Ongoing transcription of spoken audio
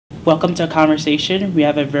Welcome to our conversation. We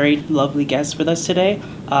have a very lovely guest with us today,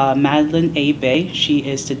 Madeline Bay. She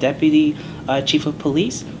is the Deputy Chief of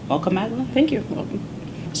Police. Welcome, Madeline. Thank you. Welcome.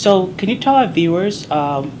 So, can you tell our viewers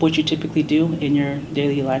what you typically do in your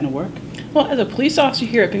daily line of work? Well, as a police officer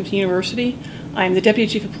here at Binghamton University, I'm the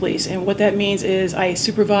Deputy Chief of Police, and what that means is I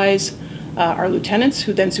supervise our lieutenants,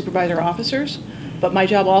 who then supervise our officers. But my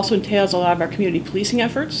job also entails a lot of our community policing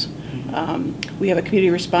efforts. We have a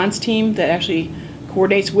community response team that actually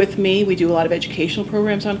coordinates with me. We do a lot of educational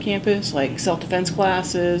programs on campus, like self-defense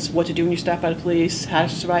classes, what to do when you stop by the police, how to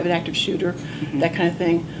survive an active shooter, that kind of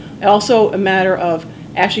thing. Also a matter of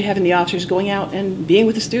actually having the officers going out and being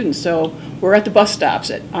with the students. So we're at the bus stops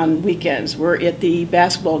on weekends, we're at the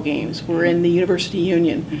basketball games, we're in the University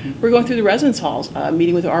Union. We're going through the residence halls,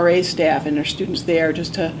 meeting with RA staff and our students there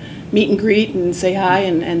just to meet and greet and say hi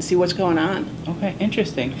and see what's going on. Okay,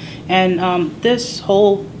 interesting. And this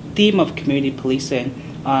whole theme of community policing,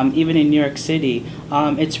 even in New York City,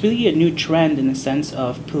 it's really a new trend in the sense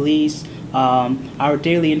of police, our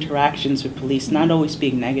daily interactions with police not always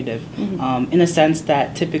being negative, in the sense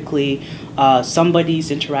that typically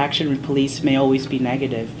somebody's interaction with police may always be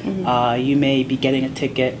negative. You may be getting a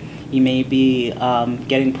ticket, you may be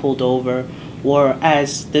getting pulled over, or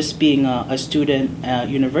as this being a student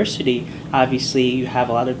university, obviously you have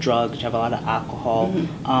a lot of drugs, you have a lot of alcohol.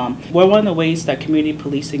 One of the ways that community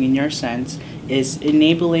policing, in your sense, is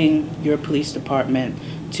enabling your police department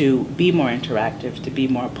to be more interactive, to be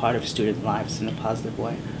more a part of student lives in a positive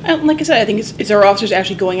way? Like I said, I think it's our officers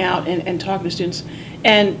actually going out and talking to students.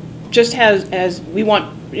 And just as we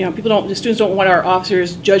want, the students don't want our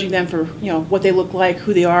officers judging them for, what they look like,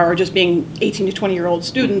 who they are, or just being 18 to 20-year-old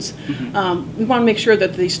students. We want to make sure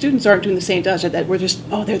that the students aren't doing the same to us, that we're just,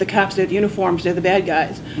 oh, they're the cops, they're the uniforms, they're the bad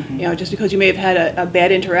guys. Just because you may have had a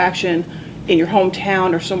bad interaction in your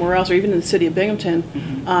hometown or somewhere else, or even in the city of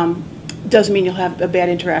Binghamton, doesn't mean you'll have a bad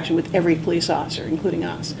interaction with every police officer, including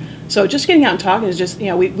us. So just getting out and talking is just,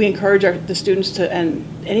 we encourage the students to, and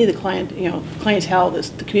any of the clientele,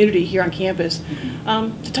 the community here on campus,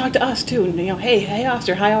 to talk to us too. And, hey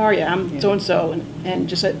officer, how are you? I'm so-and-so, and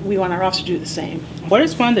just that we want our officer to do the same. What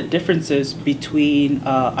is one of the differences between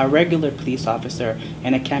a regular police officer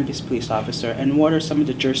and a campus police officer, and what are some of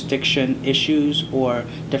the jurisdiction issues or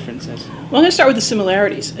differences? Well, I'm going to start with the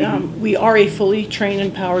similarities. We are a fully trained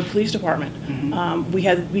and empowered police department.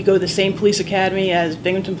 We go to the same police academy as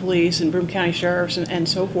Binghamton Police and Broome County Sheriffs and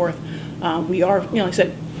so forth. We are, like I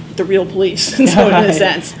said, the real police, so in a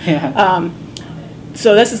sense.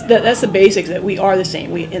 So that's the basics, that we are the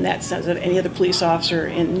same in that sense of any other police officer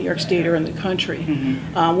in New York State or in the country.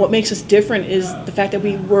 What makes us different is the fact that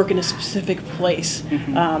we work in a specific place,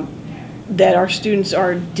 that our students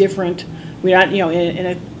are different. We're not, in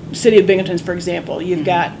a city of Binghamton, for example, you've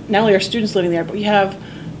got not only our students living there, but we have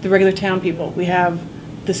the regular town people. We have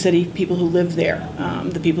the city people who live there,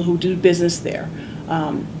 the people who do business there,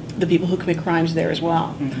 the people who commit crimes there as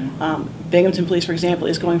well. Binghamton Police, for example,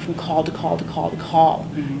 is going from call to call to call to call.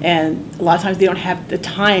 And a lot of times they don't have the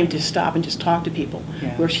time to stop and just talk to people.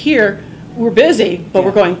 Whereas here, we're busy, but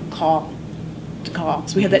we're going call to call.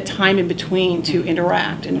 So we have that time in between to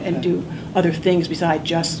interact and do other things besides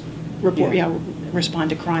just report, respond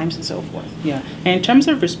to crimes and so forth. Yeah, and in terms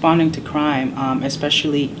of responding to crime,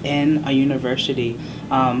 especially in a university,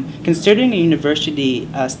 considering a university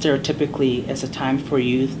stereotypically as a time for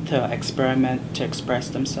youth to experiment, to express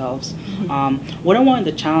themselves, what are one of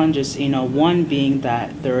the challenges, one being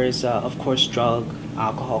that there is, of course, drug,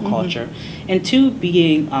 alcohol culture, and two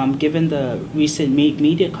being, given the recent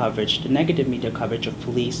media coverage, the negative media coverage of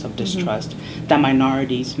police, of distrust that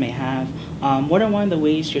minorities may have, what are one of the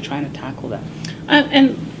ways you're trying to tackle that?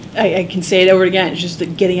 And I can say it over again, it's just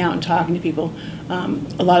that getting out and talking to people.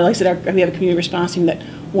 A lot of, like I said, we have a community response team that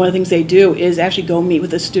one of the things they do is actually go meet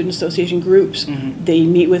with the student association groups. They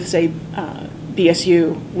meet with, say,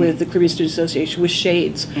 BSU, with the Caribbean Student Association, with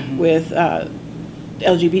Shades, with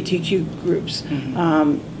LGBTQ groups,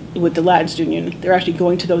 with the Latin Student Union. They're actually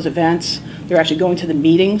going to those events. They're actually going to the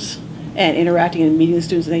meetings and interacting and meeting the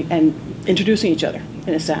students and introducing each other,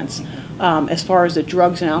 in a sense. As far as the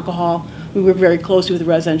drugs and alcohol, we work very closely with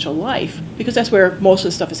residential life, because that's where most of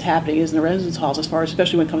the stuff is happening, is in the residence halls, as far as,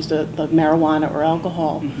 especially when it comes to the marijuana or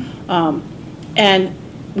alcohol. And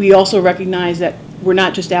we also recognize that we're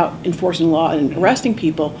not just out enforcing law and arresting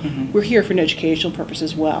people, we're here for an educational purpose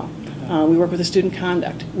as well. We work with a student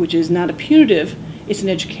conduct, which is not a punitive, it's an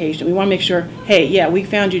education. We want to make sure, hey, yeah, we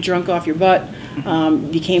found you drunk off your butt,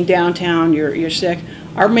 you came downtown, you're sick.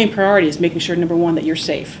 Our main priority is making sure, number one, that you're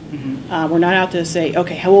safe. We're not out to say,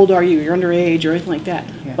 okay, how old are you? You're underage or anything like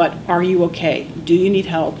that. But are you okay? do you need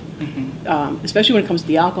help, especially when it comes to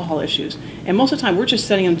the alcohol issues. And most of the time, we're just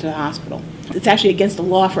sending them to the hospital. It's actually against the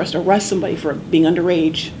law for us to arrest somebody for being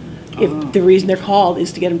underage if the reason they're called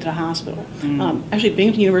is to get them to the hospital. Actually,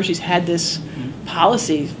 Binghamton University's had this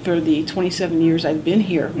policy for the 27 years I've been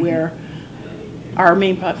here, where our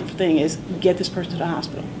main thing is get this person to the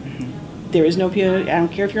hospital. There is no, I don't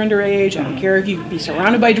care if you're underage, I don't care if you be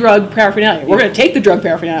surrounded by drug paraphernalia. We're going to take the drug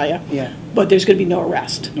paraphernalia, but there's going to be no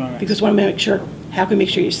arrest. Because we want to make sure, how can we make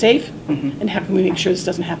sure you're safe, and how can we make sure this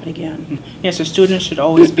doesn't happen again? Yeah, so students should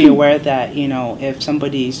always be aware that, you know, if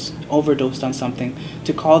somebody's overdosed on something,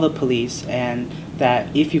 to call the police, and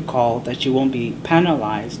that if you call, that you won't be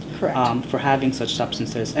penalized for having such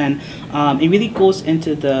substances. And it really goes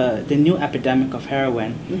into the new epidemic of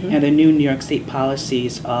heroin and the new New York State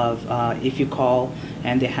policies of if you call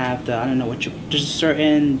and they have the, I don't know what you, there's a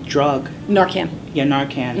certain drug. Narcan. Yeah,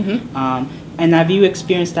 Narcan. And have you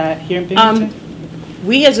experienced that here in Binghamton?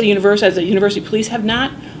 We as a university police have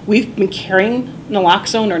not. We've been carrying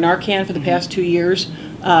naloxone or Narcan for the past 2 years.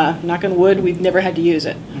 Knock on wood, we've never had to use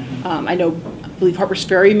it. I believe Harper's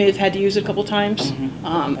Ferry may have had to use it a couple times,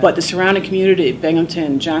 but the surrounding community,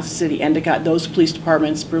 Binghamton, Johnson City, Endicott, those police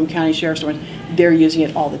departments, Broome County Sheriff's Department, they're using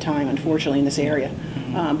it all the time, unfortunately, in this area.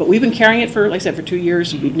 But we've been carrying it for, like I said, for 2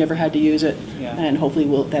 years. We've never had to use it, and hopefully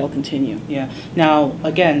that'll continue. Yeah. Now,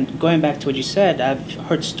 again, going back to what you said, I've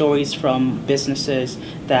heard stories from businesses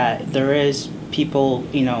that there is people,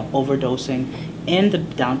 you know, overdosing in the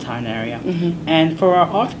downtown area. And for our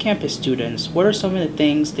off-campus students, what are some of the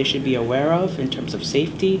things they should be aware of in terms of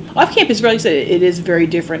safety? Off-campus, like I said, it is very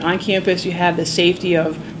different. On campus, you have the safety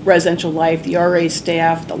of residential life, the RA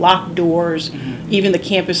staff, the locked doors, even the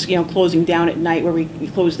campus, you know, closing down at night where we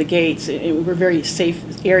close the gates. We're a very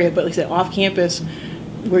safe area, but like I said, off-campus,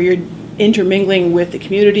 where you're intermingling with the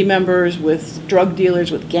community members, with drug dealers,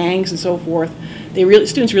 with gangs and so forth,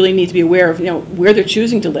 students really need to be aware of, you know, where they're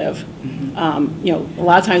choosing to live. You know, a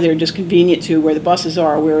lot of times they're just convenient to where the buses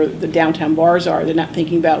are, where the downtown bars are. They're not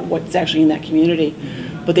thinking about what's actually in that community.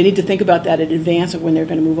 But they need to think about that in advance of when they're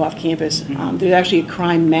going to move off campus. There's actually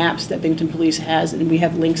crime maps that Binghamton Police has, and we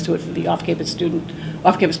have links to it for the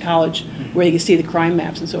off-campus college, where you can see the crime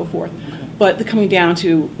maps and so forth. But the coming down to,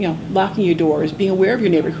 you know, locking your doors, being aware of your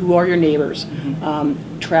neighbor, who are your neighbors,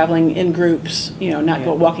 traveling in groups, you know, not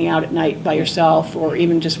walking out at night by yourself, or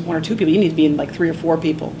even just 1 or 2 people. You need to be in like 3 or 4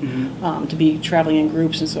 people to be traveling in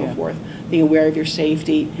groups and so forth. Being aware of your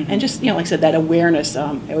safety, and just, you know, like I said, that awareness.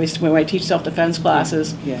 I always, when I teach self-defense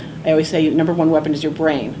classes, I always say number 1 weapon is your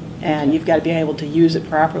brain, and you've got to be able to use it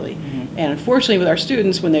properly. And unfortunately, with our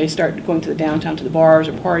students, when they start going to the downtown, to the bars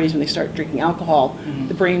or parties, when they start drinking alcohol,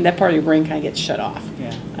 the brain, that part of your brain kind of gets shut off.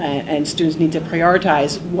 And students need to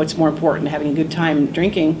prioritize what's more important, having a good time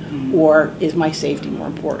drinking, or is my safety more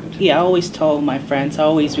important? Yeah, I always tell my friends,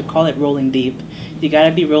 we call it rolling deep. You got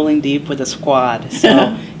to be rolling deep with a squad.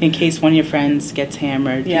 So in case one of your friends gets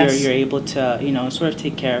hammered, you're able to, you know, sort of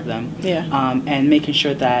take care of them. And making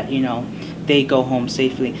sure that, you know, they go home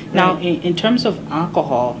safely. Now, in terms of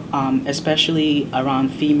alcohol, especially around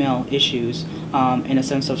female issues, in a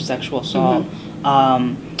sense of sexual assault,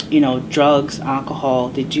 you know, drugs, alcohol,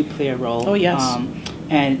 they do play a role. Oh, yes.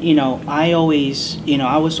 And, you know, I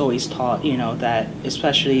was always taught, you know, that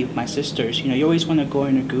especially my sisters, you know, you always want to go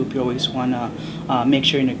in a group, you always want to make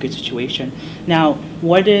sure you're in a good situation. Now,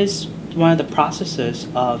 what is one of the processes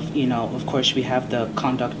of, you know, of course we have the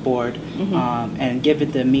conduct board, and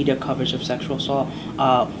given the media coverage of sexual assault,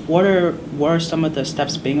 what are some of the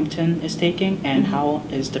steps Binghamton is taking, and how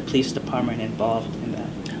is the police department involved in that?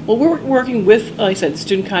 Well, we're working with, like I said,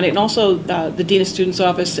 student conduct, and also the Dean of Students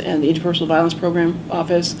Office and the Interpersonal Violence Program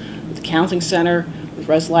Office, with the Counseling Center, with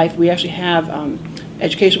Res Life. We actually have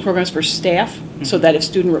educational programs for staff, so that if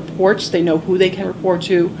student reports, they know who they can report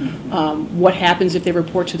to, what happens if they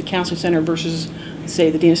report to the Counseling Center versus, say,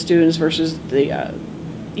 the Dean of Students versus the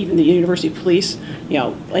even the University Police. You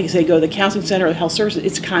know, like I say, go to the Counseling Center or the Health Services,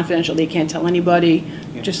 it's confidential. They can't tell anybody,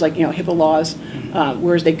 just like, you know, HIPAA laws.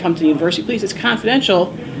 Whereas they come to the University Police, it's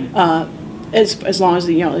confidential, as long as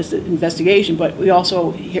the, you know, it's the investigation. But we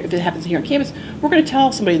also, if it happens here on campus, we're going to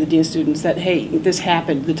tell somebody, the Dean of Students, that, hey, this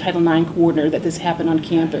happened, the Title IX coordinator, that this happened on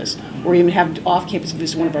campus, or even have it off campus if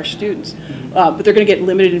this is one of our students. But they're going to get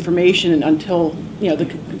limited information until, you know,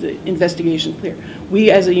 the investigation is clear.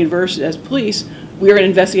 We, as a university, as police, we are going to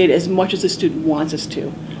investigate as much as the student wants us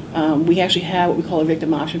to. We actually have what we call a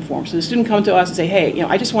victim option form. So the student comes to us and say, hey, you know,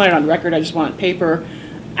 I just want it on record, I just want it paper.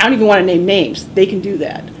 I don't even want to name names. They can do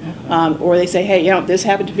that. Or they say, hey, you know, this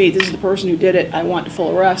happened to me, this is the person who did it, I want a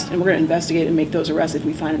full arrest, and we're going to investigate and make those arrests if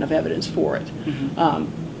we find enough evidence for it.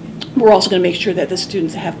 We're also going to make sure that the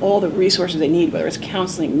students have all the resources they need, whether it's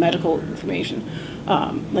counseling, medical information.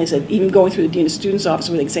 Like I said, even going through the Dean of Students office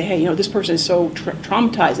where they can say, hey, this person is so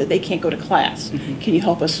traumatized that they can't go to class. Can you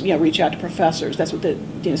help us, reach out to professors? That's what the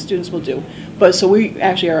Dean of Students will do. But so we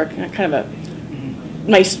actually are kind of a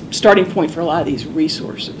nice starting point for a lot of these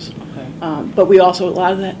resources. Okay. But we also, a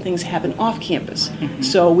lot of that things happen off campus.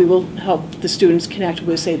 So we will help the students connect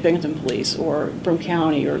with, say, Binghamton Police or Broome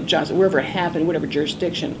County or Johnson, wherever it happened, whatever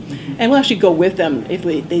jurisdiction. And we'll actually go with them if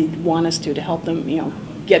they want us to help them,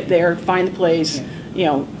 get there, find the place,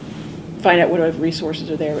 find out whatever resources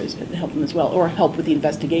are there to help them as well, or help with the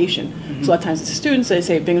investigation. So a lot of times it's the students, they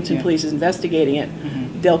say Binghamton Police is investigating it.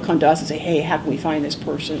 They'll come to us and say, hey, how can we find this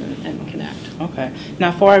person and connect? Okay.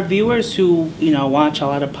 Now, for our viewers who, watch a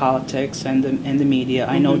lot of politics and the media,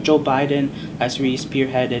 I know Joe Biden has really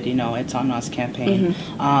spearheaded, It's On Us campaign.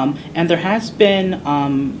 And there has been,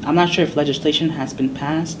 I'm not sure if legislation has been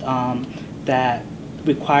passed that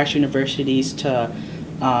requires universities to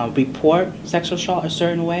report sexual assault a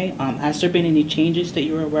certain way. Has there been any changes that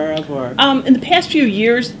you're aware of? Or in the past few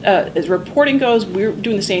years, as reporting goes, we're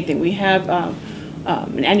doing the same thing. We have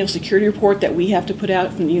an annual security report that we have to put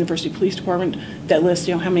out from the University Police Department that lists,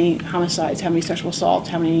 how many homicides, how many sexual assaults,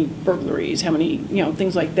 how many burglaries, how many,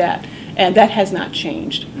 things like that. And that has not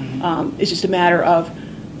changed. It's just a matter of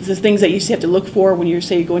the things that you have to look for when you're,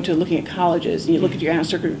 say, going to looking at colleges and you look at your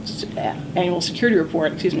annual security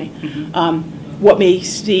report, what may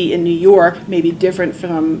see in New York may be different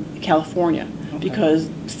from California because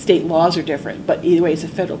state laws are different. But either way, it's a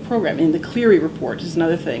federal program. And the Cleary report is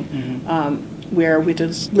another thing where we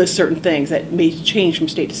just list certain things that may change from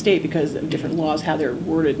state to state because of different laws, how they're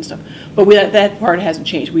worded and stuff. But that part hasn't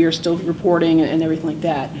changed. We are still reporting and everything like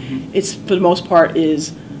that. It's, for the most part,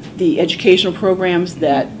 is the educational programs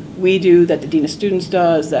that we do, that the Dean of Students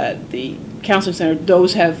does, that the Counseling Center,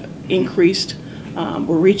 those have increased.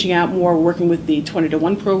 We're reaching out more, working with the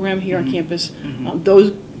 20-to-1 program here on campus.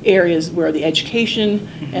 Those areas where the education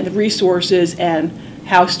and the resources and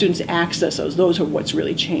how students access those are what's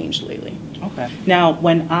really changed lately. Okay. Now,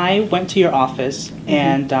 when I went to your office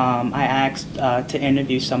and I asked to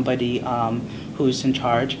interview somebody who's in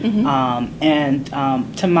charge, and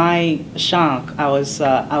to my shock, I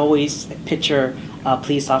always picture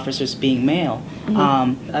police officers being male.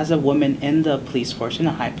 As a woman in the police force, in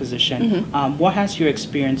a high position, what has your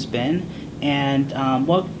experience been, and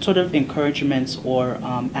what sort of encouragements or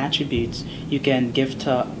attributes you can give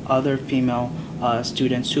to other female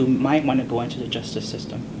students who might want to go into the justice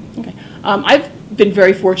system? Okay. I've been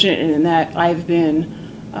very fortunate in that I've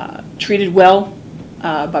been treated well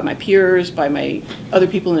by my peers, by my other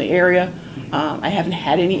people in the area. I haven't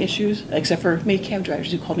had any issues, except for maybe cab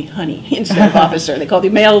drivers who call me honey instead of officer. They call the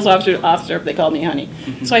males officer, but they call me honey.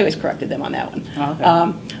 So I always corrected them on that one.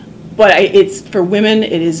 Okay. But it's for women,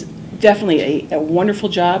 it is definitely a wonderful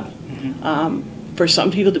job. For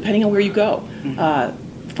some people, depending on where you go.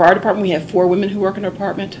 For our department, we have 4 women who work in our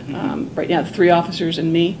department. Right now, 3 officers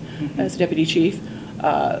and me as the deputy chief.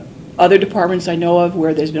 Other departments I know of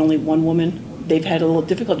where there's been only 1 woman, they've had a little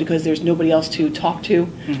difficulty because there's nobody else to talk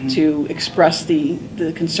to express the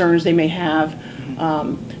concerns they may have.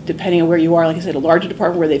 Depending on where you are, like I said, a larger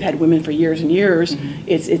department where they've had women for years and years,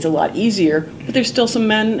 it's a lot easier. But there's still some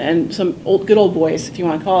men and some good old boys, if you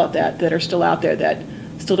want to call it that are still out there that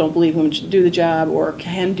still don't believe women should do the job or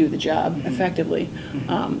can do the job effectively.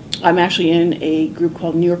 I'm actually in a group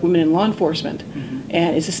called New York Women in Law Enforcement,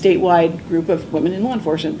 and it's a statewide group of women in law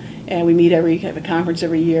enforcement. And we meet have a conference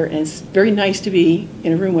every year, and it's very nice to be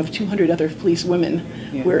in a room with 200 other police women,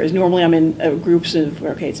 whereas normally I'm in groups of,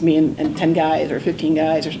 okay, it's me and 10 guys or 15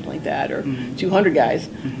 guys or something like that, or 200 guys.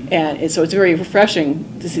 And so it's very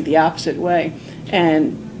refreshing to see the opposite way.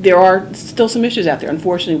 And there are still some issues out there,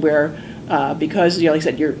 unfortunately, where because, like I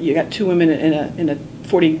said, you got 2 women in a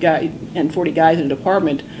 40 guy and 40 guys in a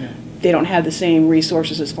department, they don't have the same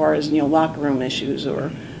resources as far as locker room issues or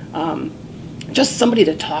just somebody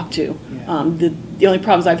to talk to. The only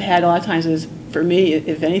problems I've had a lot of times is, for me,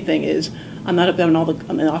 if anything, is I'm not up on all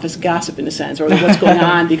the office gossip in a sense, or what's going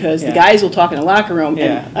on, because the guys will talk in the locker room,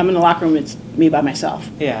 and I'm in the locker room, it's me by myself.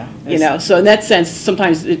 So in that sense,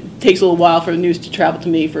 sometimes it takes a little while for the news to travel to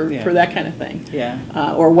me for that kind of thing.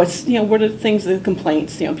 Or what are the things, the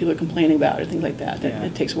complaints, people are complaining about, or things like that.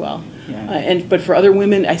 It takes a while. But for other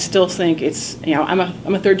women, I still think it's, I'm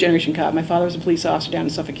a 3rd generation cop. My father was a police officer down in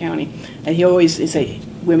Suffolk County, and he always say,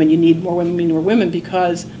 women, you need more women,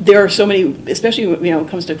 because there are so many, especially when it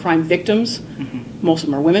comes to crime victims, most of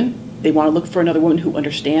them are women. They want to look for another woman who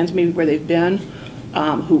understands maybe where they've been,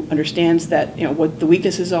 who understands that what the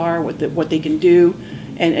weaknesses are, what they can do,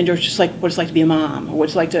 and just like what it's like to be a mom, or what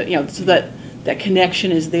it's like to, so that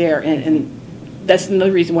connection is there, and that's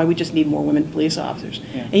another reason why we just need more women police officers.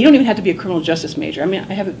 Yeah. And you don't even have to be a criminal justice major. I mean,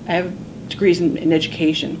 I have degrees in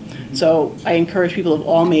education, so I encourage people of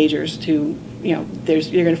all majors to, you're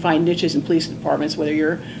going to find niches in police departments, whether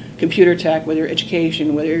you're computer tech, whether you're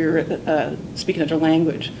education, whether you're speaking another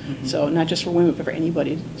language. So not just for women, but for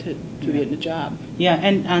anybody to be in a job. Yeah,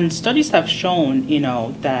 and studies have shown,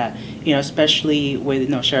 that, especially with,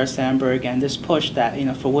 Sheryl Sandberg and this push that,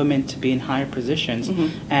 for women to be in higher positions.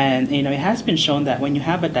 And, it has been shown that when you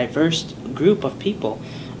have a diverse group of people,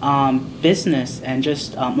 business and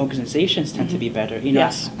just organizations tend to be better.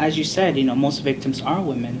 Yes. As you said, most victims are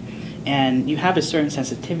women. And you have a certain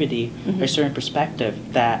sensitivity or a certain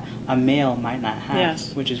perspective that a male might not have,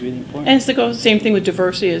 Yes. which is really important. And it's the same thing with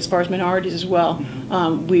diversity as far as minorities as well.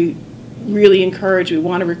 We really encourage, we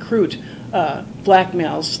want to recruit black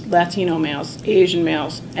males, Latino males, Asian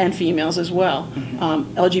males, and females as well,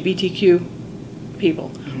 LGBTQ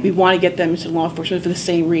people. We want to get them into law enforcement for the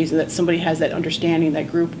same reason, that somebody has that understanding of that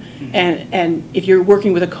group. And if you're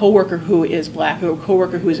working with a coworker who is black, or a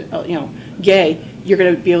coworker who is gay, you're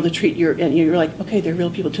going to be able to treat and you're like, okay, they're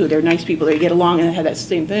real people too. They're nice people. They get along and have that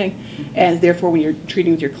same thing. And therefore, when you're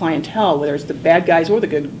treating with your clientele, whether it's the bad guys or the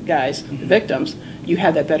good guys, the victims, you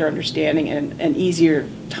have that better understanding and an easier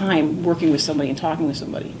time working with somebody and talking with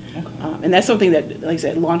somebody. And that's something that, like I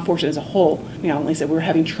said, law enforcement as a whole, like I said, we're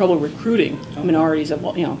having trouble recruiting minorities of,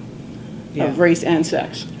 of race and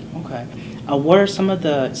sex. Okay. What are some of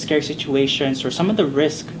the scary situations or some of the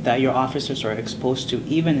risk that your officers are exposed to,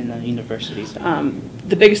 even in the universities?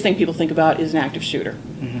 The biggest thing people think about is an active shooter,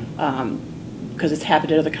 because it's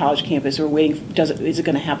happened at other college campus. We're waiting. Is it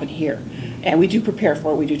going to happen here? And we do prepare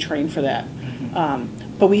for it. We do train for that.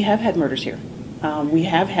 But we have had murders here. We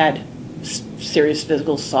have had serious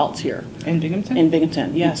physical assaults here. In Binghamton? In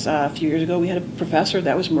Binghamton, yes. A few years ago, we had a professor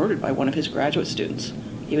that was murdered by one of his graduate students.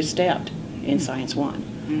 He was stabbed in Science 1.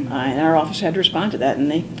 And our officer had to respond to that, and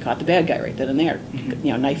they caught the bad guy right then and there,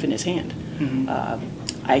 knife in his hand.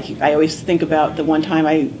 I always think about the one time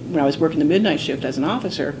when I was working the midnight shift as an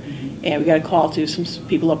officer, and we got a call to some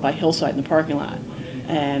people up by Hillside in the parking lot,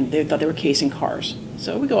 and they thought they were casing cars.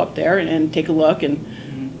 So we go up there and take a look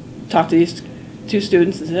and talk to these two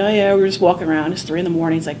students and say, oh yeah, we're just walking around. It's 3 in the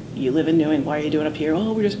morning. It's like, you live in Newing. Why are you doing up here?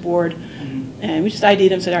 Oh, we're just bored. And we just ID'd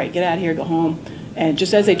them and said, all right, get out of here, go home. And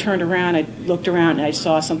just as they turned around, I looked around and I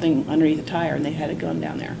saw something underneath the tire, and they had a gun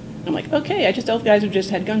down there. I'm like, okay, I just dealt with guys who just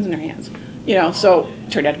had guns in their hands. So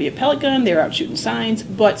it turned out to be a pellet gun. They were out shooting signs,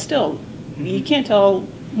 but still, you can't tell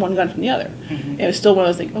one gun from the other. It was still one of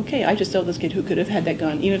those things, okay, I just dealt with this kid who could have had that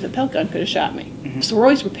gun, even if the pellet gun could have shot me. So we're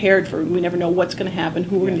always prepared for, we never know what's going to happen,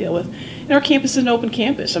 who we're going to deal with. And our campus is an open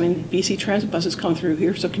campus. I mean, BC transit buses come through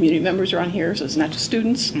here, so community members are on here, so it's not just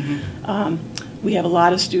students. We have a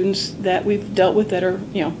lot of students that we've dealt with that are,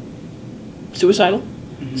 suicidal.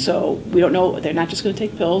 So we don't know, they're not just going to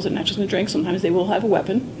take pills, they're not just going to drink, sometimes they will have a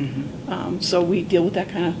weapon. So we deal with that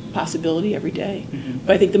kind of possibility every day.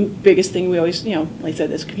 But I think the biggest thing we always, like I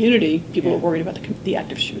said, as a community, people are worried about the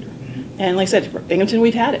active shooter. And like I said, for Binghamton,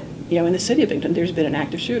 we've had it. In the city of Binghamton, there's been an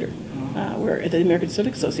active shooter, where at the American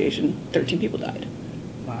Civic Association, 13 people died.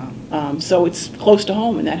 Wow. So it's close to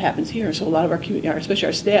home, and that happens here. So a lot of our community, especially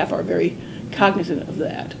our staff, are very cognizant of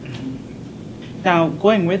that. Now,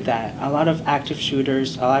 going with that, a lot of active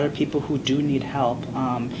shooters, a lot of people who do need help,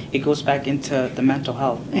 it goes back into the mental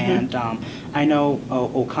health. And I know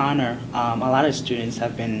O'Connor, a lot of students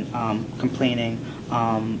have been complaining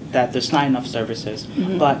that there's not enough services.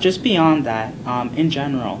 But just beyond that, in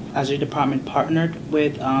general, has your department partnered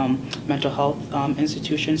with mental health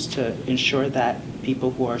institutions to ensure that people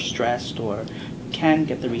who are stressed or can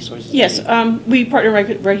get the resources? Yes, we partner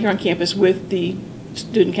right here on campus with the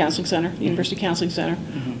Student Counseling Center, the University Counseling Center.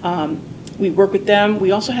 We work with them.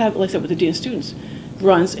 We also have, like I said, with the Dean of Students,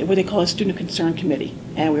 runs what they call a Student Concern Committee,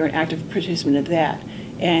 and we're an active participant in that.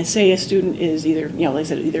 And say a student is either, like I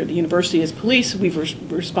said, either the university is police, we've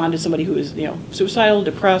responded to somebody who is, suicidal,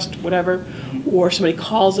 depressed, whatever, or somebody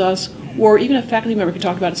calls us, or even a faculty member can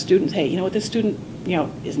talk about a student, hey, this student,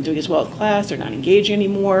 isn't doing as well in class, they're not engaging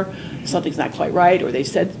anymore, something's not quite right, or they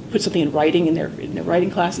put something in writing in their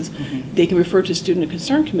writing classes, they can refer to a Student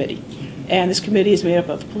Concern Committee. And this committee is made up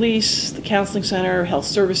of the police, the counseling center, health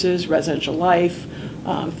services, residential life,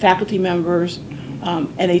 faculty members,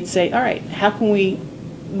 and they'd say, all right,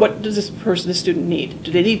 what does this student need?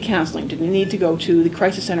 Do they need counseling? Do they need to go to the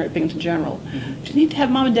crisis center at Binghamton General? Do they need to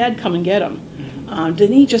have mom and dad come and get them? Do they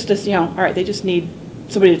need just this, all right, they just need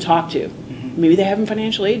somebody to talk to. Maybe they're having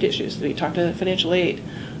financial aid issues. They talk to financial aid.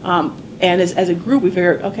 And as a group, we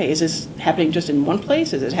figured, okay, is this happening just in one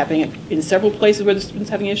place? Is it happening in several places where the students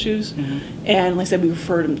having issues? And like I said, we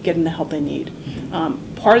refer them, get them the help they need.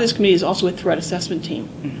 Part of this committee is also a threat assessment team.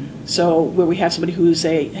 So where we have somebody who,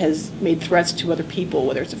 say, has made threats to other people,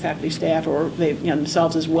 whether it's a faculty, staff, or they,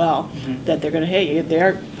 themselves as well, that they're going to, hey,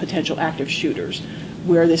 they're potential active shooters.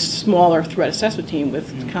 Where this smaller threat assessment team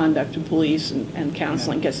with conduct and police and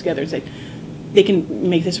counseling gets together and say, they can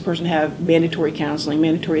make this person have mandatory counseling,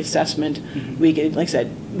 mandatory assessment. We could, like I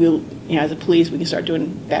said, we'll, as a police, we can start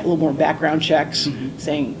doing that, a little more background checks,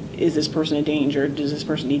 saying, is this person a danger? Does this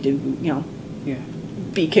person need to,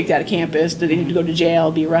 be kicked out of campus? Do they need to go to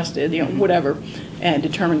jail, be arrested, whatever, and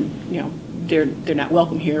determine, they're not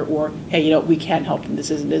welcome here, or hey, we can't help them.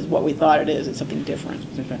 This isn't what we thought it is. It's something different.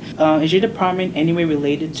 Is your department anyway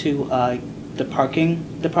related to the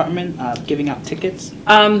parking department, giving out tickets?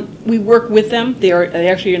 We work with them. They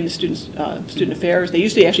actually in the student affairs. They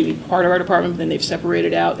used to actually be part of our department, but then they've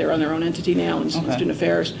separated out. They're on their own entity now in student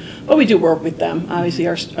affairs. But we do work with them. Obviously,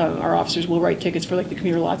 our officers will write tickets for like the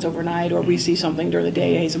commuter lots overnight, or we see something during the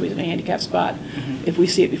day. Hey, somebody's in a handicapped spot. If we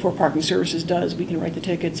see it before Parking Services does, we can write the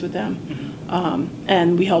tickets with them.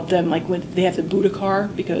 And we help them, like when they have to boot a car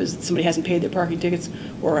because somebody hasn't paid their parking tickets,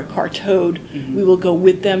 or a car towed. We will go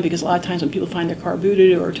with them, because a lot of times when people find their car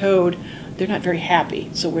booted or towed, they're not very happy.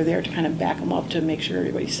 So we're there to kind of back them up to make sure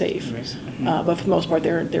everybody's safe. But for the most part,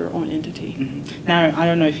 they're their own entity. Now, I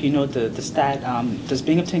don't know if you know the stat. Does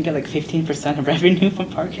Binghamton get like 15% of revenue from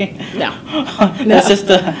parking? No.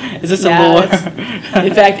 Is this a lower?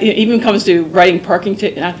 In fact, it even comes to writing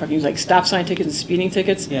not parking, like stop sign tickets and speeding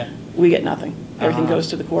tickets. We get nothing. Everything goes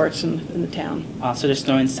to the courts and the town. So there's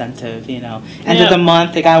no incentive, End of the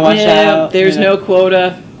month, they gotta watch out. There's no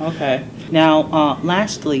quota. Okay. Now,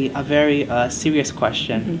 lastly, a very serious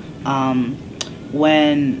question.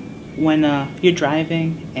 When you're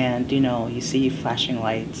driving and you see flashing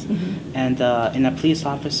lights, and a police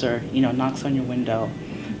officer knocks on your window,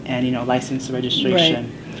 and license registration,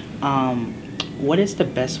 what is the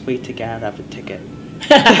best way to get out of a ticket?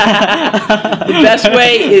 The best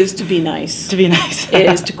way is to be nice. To be nice.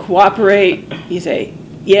 Is to cooperate. You say,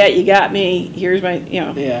 yeah, you got me. Here's my,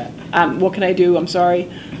 what can I do? I'm sorry.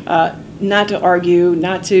 Not to argue,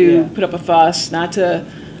 not to put up a fuss, not to,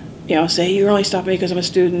 say you're only stopping me because I'm a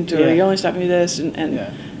student, or you're only stopping me this, and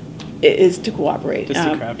it is to cooperate. Just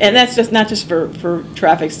to cooperate. And that's just not just for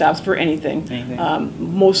traffic stops, for anything.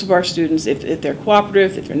 Most of our students, if they're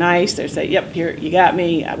cooperative, if they're nice, they say, yep, here, you got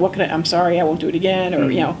me. What can I'm sorry, I won't do it again, or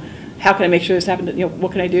how can I make sure this happened?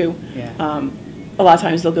 What can I do? A lot of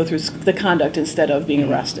times they'll go through the conduct instead of being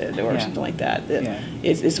arrested or something like that.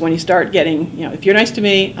 It's when you start getting, if you're nice to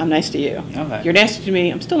me, I'm nice to you. If you're nasty to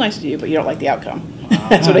me, I'm still nice to you, but you don't like the outcome.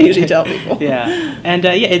 That's what I usually tell people. And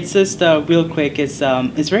it's just real quick. It's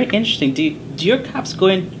very interesting. Do your cops go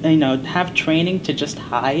and have training to just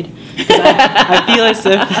hide? I feel as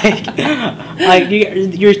if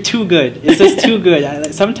like you're too good. It's just too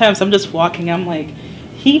good. Sometimes I'm just walking. I'm like,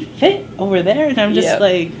 he fit over there, and I'm just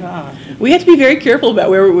like, We have to be very careful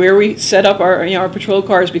about where we set up our patrol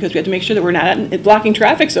cars, because we have to make sure that we're not blocking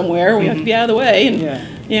traffic somewhere. We have to be out of the way,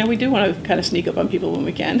 and we do want to kind of sneak up on people when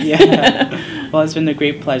we can. Well, it's been a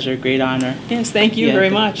great pleasure, great honor. Yes, thank you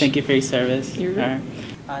very much. Thank you for your service. You're welcome.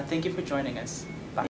 Thank you for joining us.